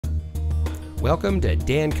Welcome to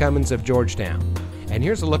Dan Cummins of Georgetown, and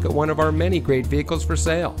here's a look at one of our many great vehicles for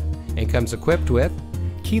sale, and comes equipped with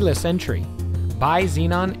keyless entry,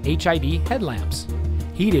 bi-xenon HID headlamps,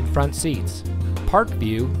 heated front seats, park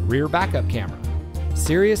view rear backup camera,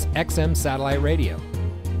 Sirius XM satellite radio,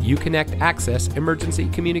 Uconnect Access emergency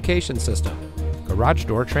communication system, garage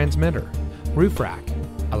door transmitter, roof rack,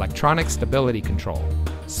 electronic stability control,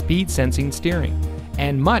 speed sensing steering,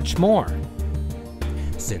 and much more.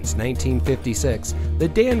 Since 1956, the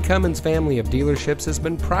Dan Cummins family of dealerships has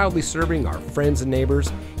been proudly serving our friends and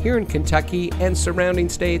neighbors here in Kentucky and surrounding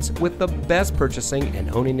states with the best purchasing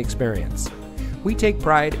and owning experience. We take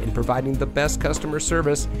pride in providing the best customer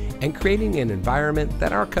service and creating an environment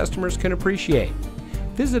that our customers can appreciate.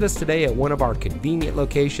 Visit us today at one of our convenient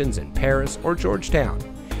locations in Paris or Georgetown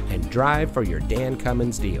and drive for your Dan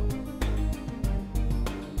Cummins deal.